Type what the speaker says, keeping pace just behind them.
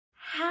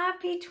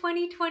Happy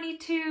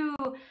 2022.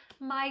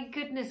 My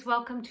goodness,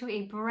 welcome to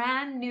a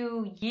brand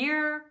new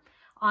year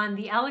on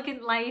The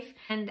Elegant Life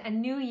and a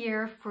new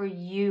year for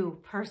you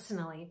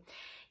personally.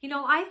 You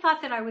know, I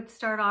thought that I would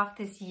start off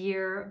this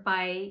year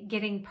by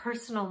getting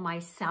personal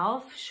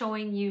myself,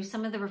 showing you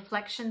some of the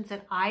reflections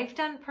that I've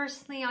done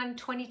personally on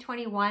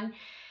 2021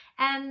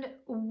 and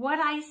what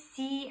I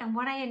see and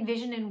what I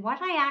envision and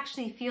what I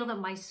actually feel that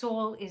my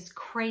soul is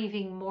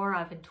craving more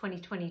of in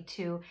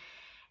 2022.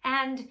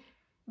 And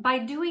by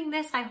doing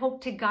this, I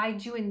hope to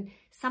guide you in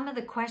some of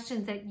the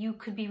questions that you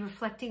could be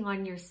reflecting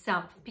on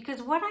yourself.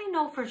 Because what I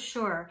know for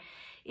sure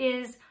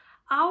is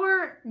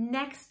our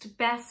next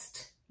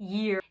best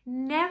year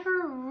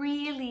never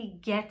really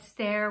gets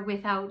there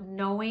without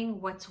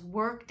knowing what's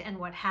worked and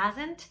what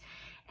hasn't,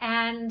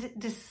 and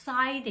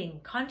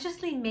deciding,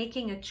 consciously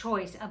making a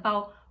choice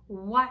about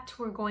what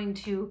we're going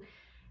to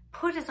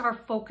put as our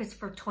focus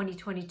for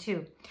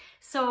 2022.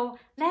 So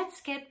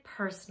let's get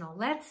personal.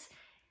 Let's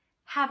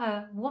have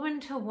a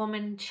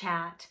woman-to-woman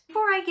chat.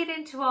 Before I get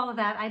into all of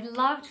that, I'd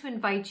love to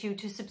invite you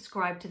to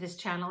subscribe to this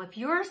channel. If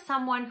you're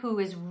someone who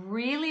is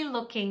really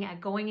looking at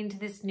going into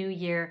this new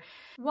year,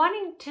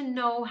 wanting to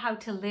know how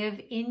to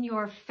live in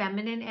your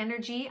feminine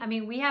energy. I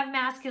mean, we have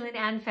masculine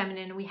and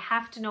feminine, and we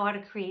have to know how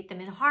to create them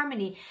in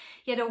harmony.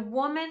 Yet a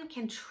woman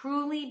can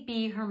truly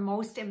be her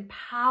most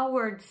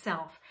empowered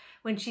self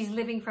when she's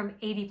living from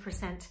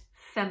 80%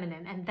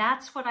 feminine. And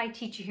that's what I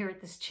teach you here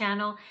at this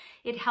channel.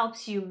 It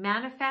helps you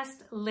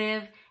manifest,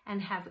 live, and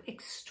have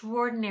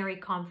extraordinary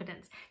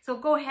confidence. So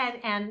go ahead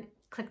and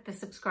click the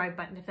subscribe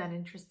button if that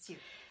interests you.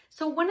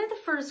 So one of the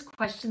first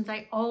questions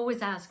I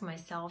always ask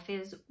myself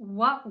is,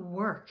 what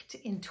worked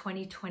in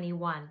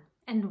 2021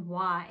 and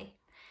why?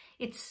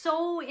 It's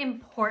so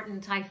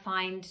important, I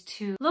find,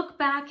 to look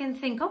back and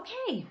think,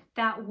 okay,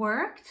 that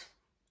worked.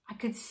 I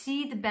could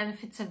see the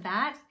benefits of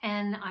that,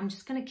 and I'm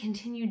just going to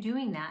continue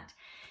doing that.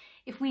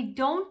 If we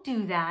don't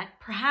do that,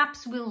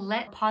 perhaps we'll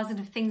let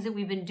positive things that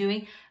we've been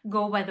doing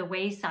go by the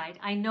wayside.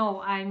 I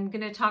know I'm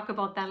going to talk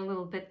about that a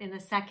little bit in a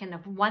second,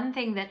 of one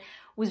thing that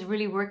was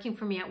really working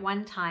for me at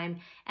one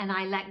time and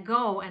I let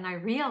go and I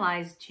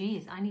realized,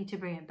 geez, I need to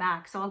bring it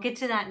back. So I'll get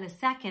to that in a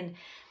second.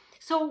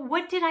 So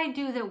what did I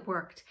do that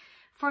worked?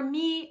 For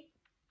me,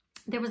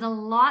 there was a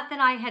lot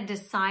that I had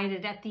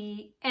decided at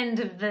the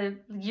end of the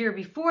year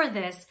before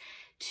this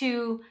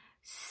to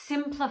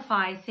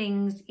simplify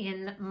things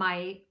in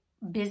my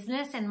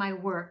business and my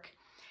work.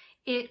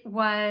 It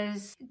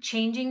was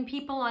changing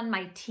people on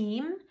my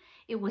team.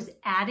 It was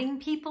adding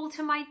people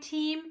to my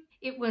team.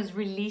 It was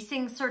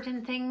releasing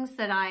certain things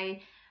that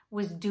I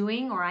was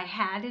doing or I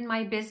had in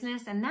my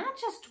business, and that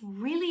just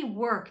really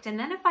worked. And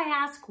then if I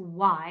ask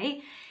why,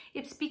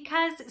 it's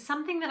because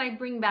something that I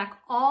bring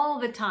back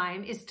all the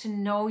time is to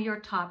know your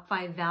top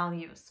 5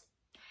 values.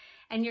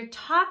 And your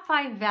top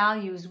 5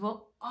 values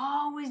will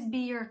always be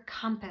your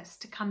compass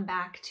to come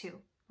back to,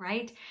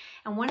 right?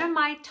 And one of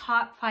my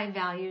top 5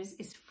 values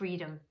is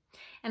freedom.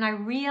 And I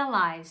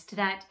realized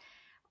that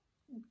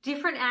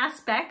different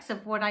aspects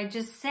of what I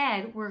just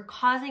said were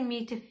causing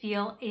me to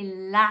feel a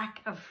lack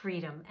of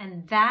freedom.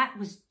 And that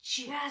was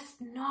just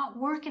not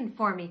working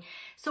for me.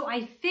 So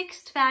I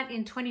fixed that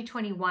in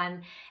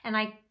 2021, and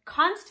I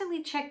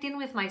constantly checked in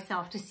with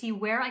myself to see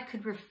where I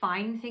could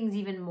refine things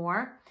even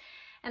more.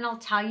 And I'll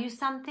tell you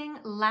something,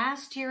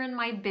 last year in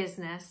my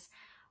business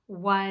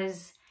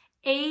was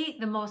A,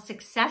 the most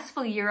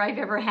successful year I've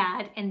ever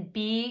had, and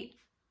B,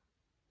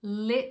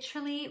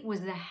 literally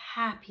was the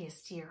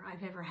happiest year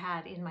I've ever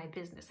had in my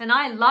business. And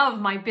I love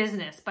my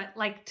business, but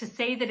like, to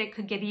say that it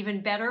could get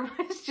even better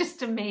was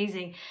just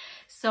amazing.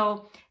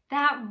 So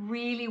that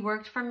really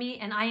worked for me,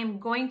 and I am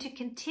going to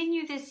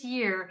continue this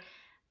year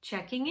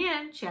checking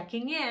in.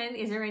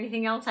 Is there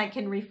anything else I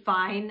can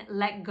refine,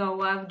 let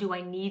go of? Do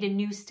I need a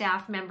new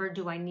staff member?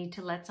 Do I need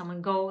to let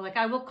someone go? Like,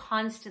 I will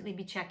constantly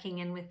be checking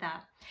in with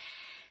that.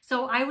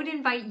 So I would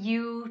invite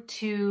you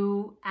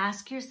to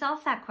ask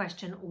yourself that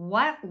question.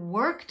 What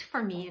worked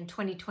for me in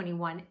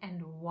 2021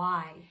 and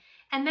why?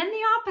 And then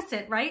the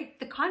opposite, right?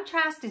 The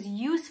contrast is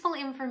useful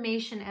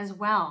information as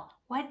well.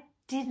 What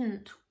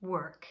didn't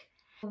work?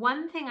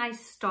 One thing I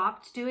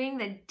stopped doing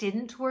that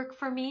didn't work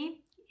for me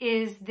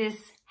is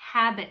this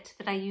habit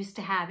that I used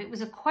to have. It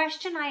was a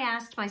question I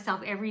asked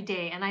myself every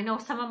day. And I know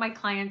some of my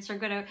clients are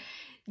going to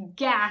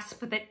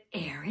gasp that,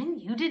 Erin,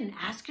 you didn't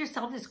ask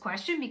yourself this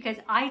question, because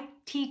I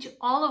teach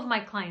all of my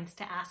clients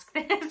to ask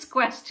this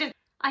question.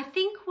 I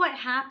think what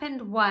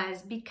happened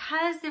was,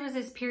 because there was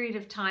this period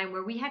of time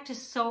where we had to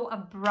so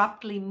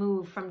abruptly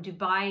move from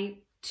Dubai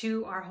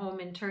to our home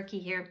in Turkey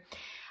here,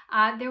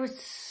 there was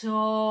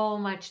so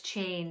much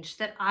change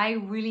that I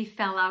really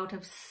fell out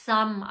of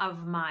some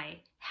of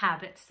my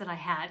habits that I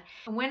had.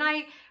 And when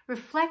I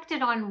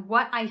reflected on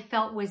what I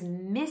felt was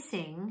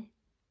missing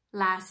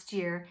last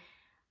year,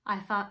 I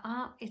thought,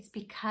 oh, it's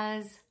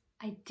because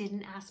I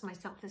didn't ask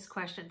myself this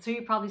question. So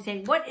you're probably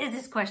saying, what is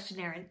this question,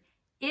 Erin?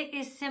 It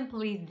is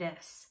simply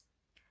this.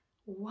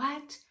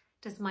 What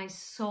does my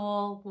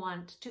soul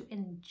want to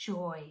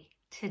enjoy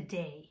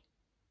today?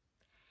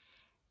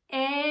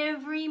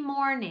 Every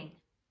morning,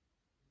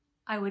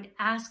 I would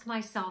ask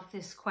myself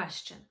this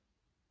question.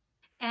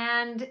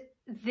 And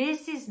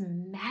this is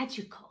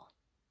magical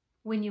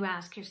when you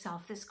ask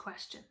yourself this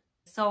question.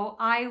 So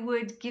I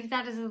would give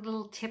that as a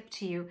little tip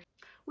to you,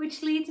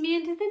 which leads me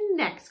into the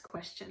next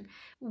question.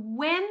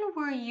 When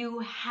were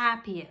you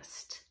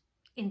happiest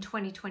in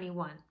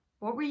 2021?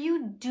 What were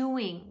you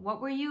doing?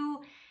 What were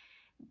you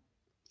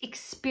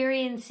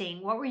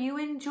experiencing? What were you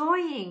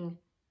enjoying?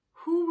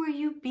 Who were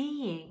you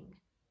being?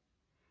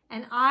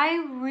 And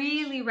I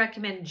really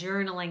recommend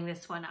journaling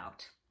this one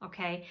out,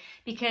 okay?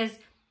 Because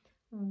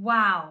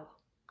wow,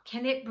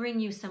 can it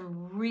bring you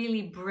some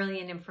really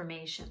brilliant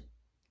information?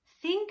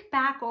 Think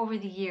back over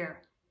the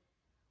year.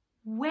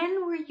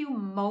 When were you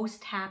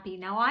most happy?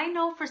 Now, I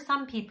know for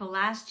some people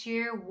last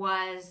year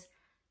was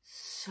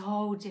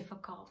so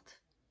difficult.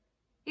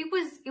 It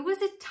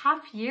was a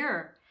tough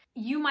year.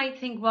 You might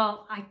think,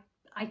 well,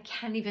 I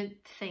can't even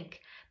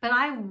think, but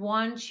I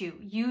want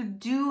you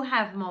do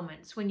have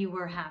moments when you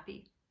were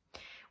happy.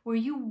 Were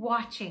you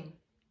watching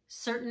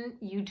certain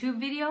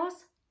YouTube videos,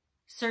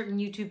 certain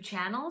YouTube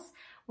channels?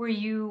 Were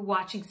you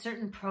watching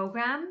certain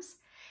programs?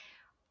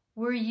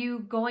 Were you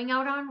going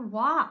out on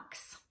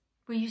walks?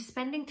 Were you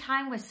spending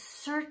time with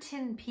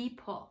certain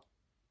people?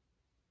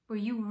 Were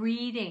you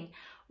reading?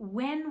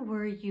 When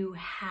were you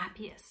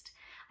happiest?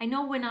 I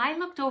know when I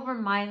looked over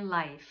my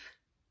life,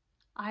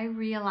 I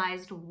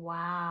realized,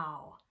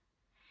 wow,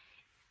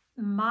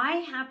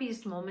 my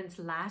happiest moments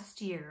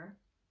last year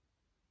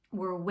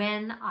were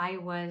when I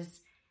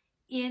was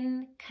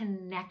in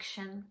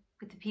connection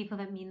with the people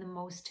that mean the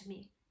most to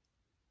me.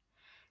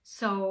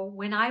 So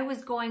when I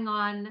was going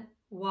on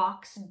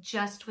walks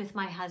just with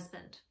my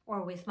husband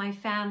or with my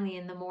family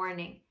in the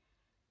morning,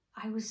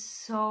 I was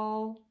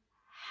so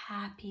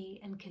happy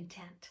and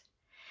content.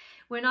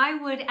 When I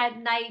would at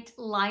night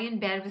lie in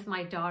bed with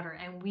my daughter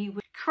and we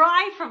would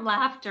cry from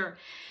laughter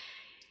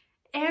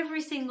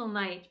every single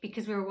night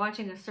because we were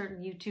watching a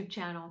certain YouTube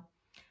channel,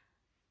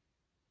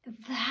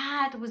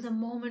 that was a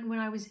moment when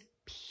I was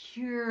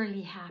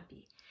purely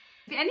happy.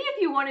 If any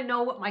of you want to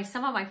know what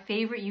some of my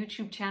favorite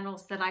YouTube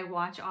channels that I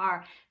watch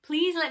are,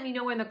 please let me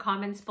know in the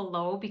comments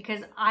below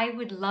because I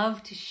would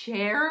love to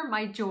share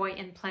my joy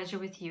and pleasure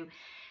with you.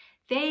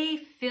 They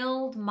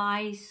filled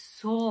my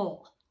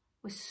soul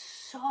with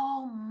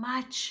so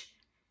much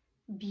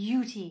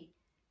beauty.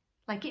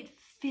 Like it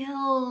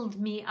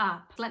filled me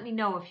up. Let me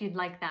know if you'd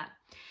like that.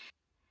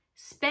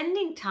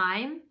 Spending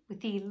time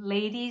with the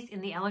ladies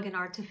in the Elegant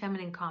Art to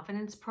Feminine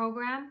Confidence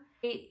program,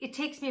 it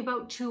takes me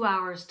about 2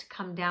 hours to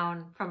come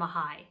down from a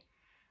high.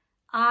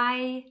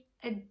 I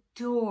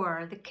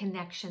adore the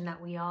connection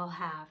that we all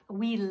have.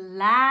 We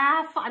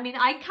laugh. I mean,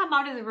 I come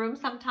out of the room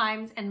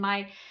sometimes and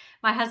my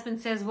husband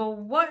says, well,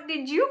 what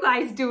did you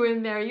guys do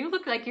in there? You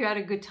look like you had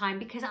a good time,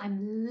 because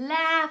I'm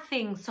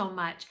laughing so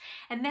much.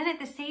 And then at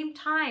the same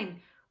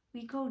time,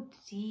 we go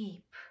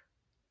deep.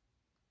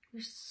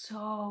 We're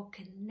so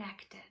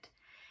connected.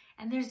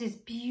 And there's this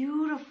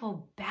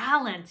beautiful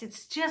balance.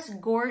 It's just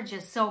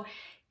gorgeous. So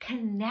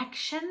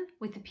connection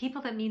with the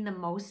people that mean the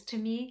most to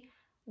me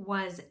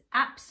was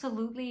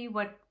absolutely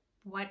what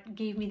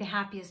gave me the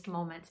happiest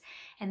moments.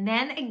 And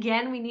then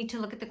again, we need to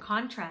look at the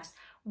contrast.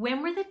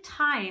 When were the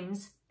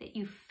times that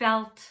you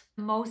felt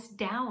most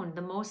down,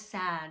 the most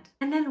sad?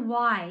 And then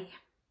why?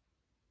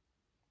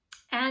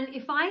 And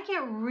if I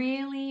get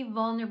really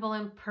vulnerable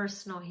and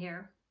personal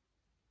here,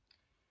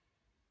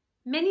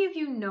 many of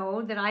you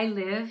know that I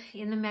live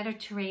in the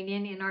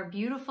Mediterranean in our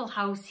beautiful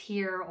house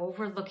here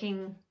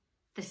overlooking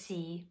the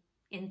sea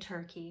in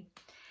Turkey.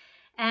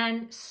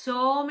 And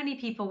so many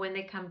people, when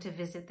they come to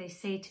visit, they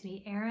say to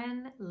me,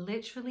 Erin,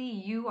 literally,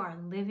 you are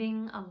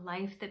living a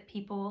life that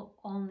people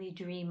only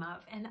dream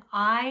of. And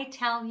I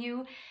tell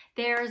you,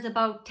 there's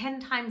about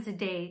 10 times a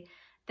day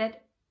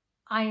that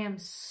I am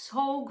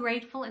so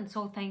grateful and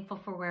so thankful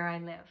for where I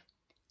live.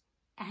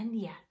 And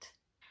yet,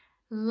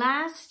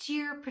 last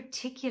year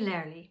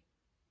particularly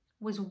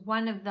was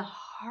one of the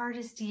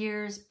hardest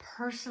years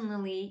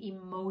personally,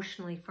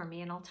 emotionally for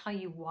me. And I'll tell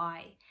you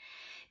why.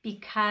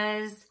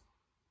 Because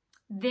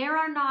there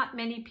are not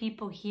many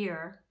people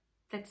here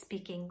that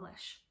speak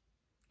English.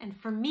 And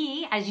for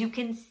me, as you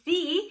can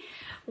see,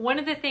 one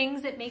of the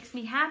things that makes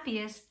me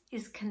happiest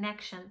is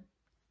connection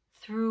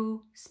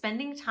through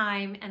spending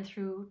time and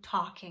through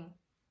talking.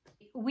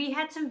 We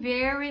had some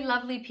very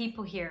lovely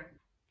people here,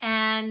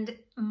 and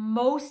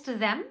most of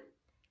them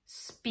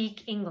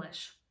speak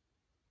English.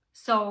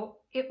 So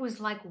it was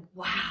like,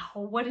 wow,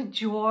 what a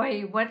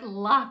joy, what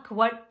luck,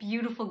 what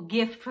beautiful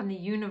gift from the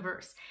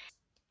universe.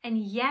 And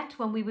yet,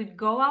 when we would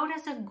go out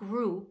as a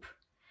group,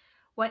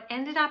 what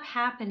ended up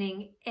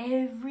happening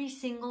every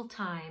single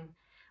time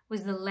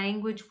was the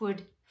language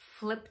would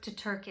flip to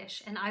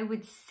Turkish, and I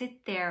would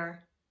sit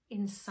there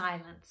in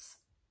silence.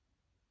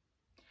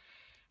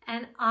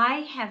 And I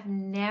have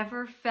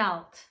never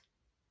felt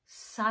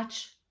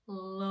such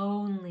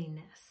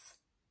loneliness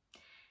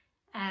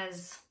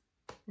as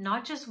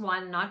not just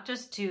one, not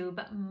just two,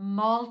 but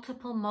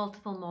multiple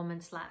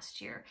moments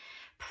last year.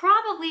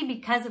 Probably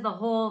because of the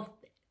whole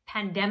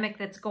pandemic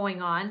that's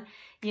going on,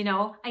 you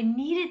know, I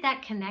needed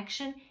that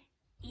connection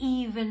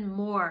even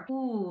more.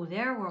 Ooh,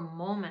 there were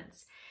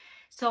moments.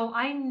 So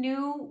I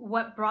knew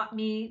what brought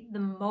me the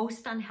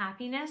most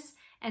unhappiness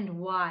and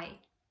why.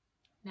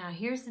 Now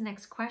here's the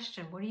next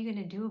question. What are you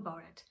going to do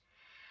about it?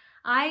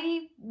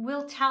 I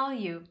will tell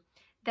you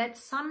that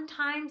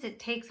sometimes it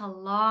takes a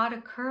lot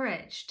of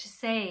courage to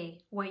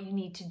say what you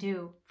need to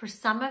do. For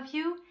some of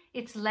you,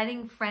 it's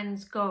letting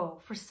friends go.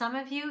 For some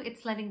of you,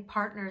 it's letting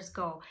partners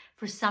go.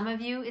 For some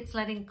of you, it's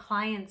letting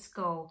clients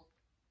go.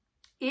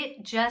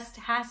 It just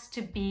has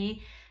to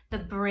be the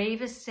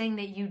bravest thing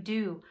that you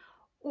do.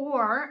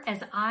 Or,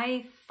 as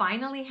I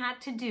finally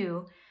had to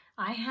do,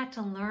 I had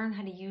to learn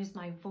how to use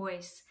my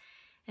voice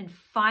and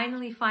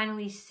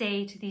finally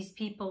say to these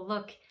people,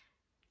 look,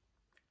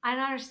 I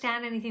don't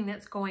understand anything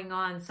that's going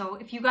on. So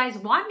if you guys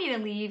want me to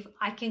leave,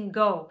 I can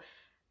go.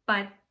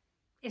 But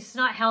it's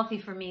not healthy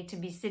for me to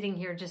be sitting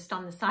here just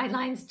on the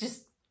sidelines,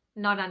 just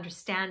not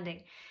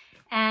understanding.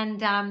 And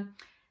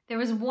there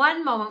was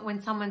one moment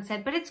when someone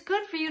said, but it's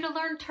good for you to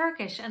learn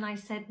Turkish. And I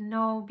said,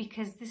 no,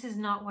 because this is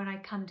not what I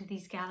come to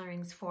these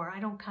gatherings for. I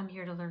don't come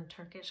here to learn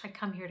Turkish. I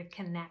come here to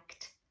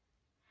connect.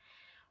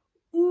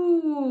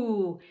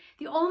 Ooh,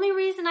 the only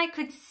reason I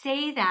could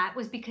say that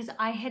was because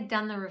I had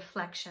done the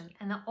reflection.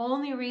 And the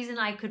only reason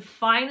I could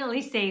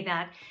finally say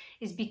that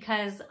is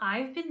because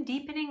I've been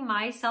deepening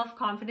my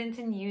self-confidence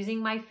and using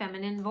my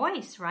feminine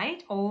voice,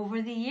 right,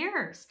 over the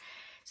years.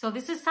 So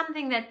this is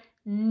something that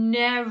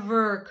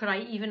never could I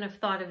even have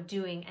thought of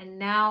doing. And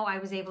now I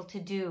was able to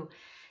do.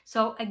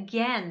 So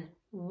again,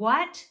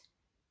 what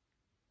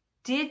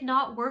did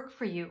not work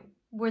for you?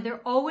 Were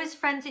there always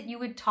friends that you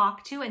would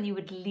talk to and you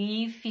would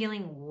leave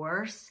feeling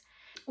worse?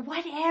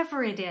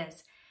 Whatever it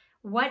is,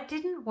 what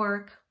didn't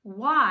work,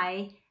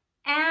 why,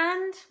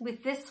 and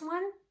with this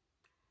one,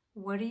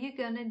 what are you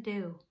going to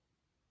do?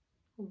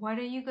 What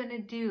are you going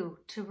to do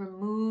to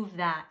remove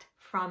that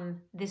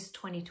from this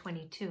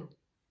 2022?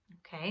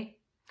 Okay.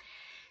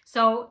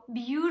 So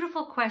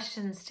beautiful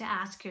questions to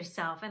ask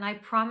yourself. And I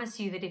promise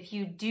you that if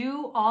you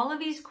do all of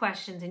these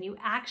questions and you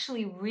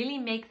actually really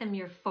make them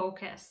your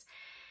focus,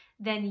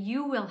 then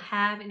you will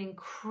have an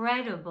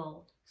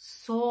incredible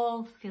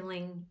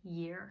soul-filling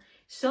year.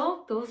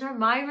 So those are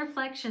my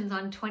reflections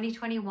on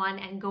 2021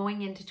 and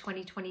going into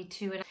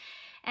 2022.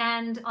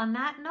 And on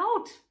that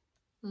note,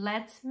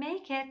 let's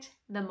make it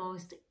the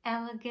most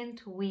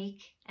elegant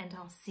week, and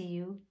I'll see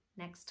you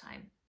next time.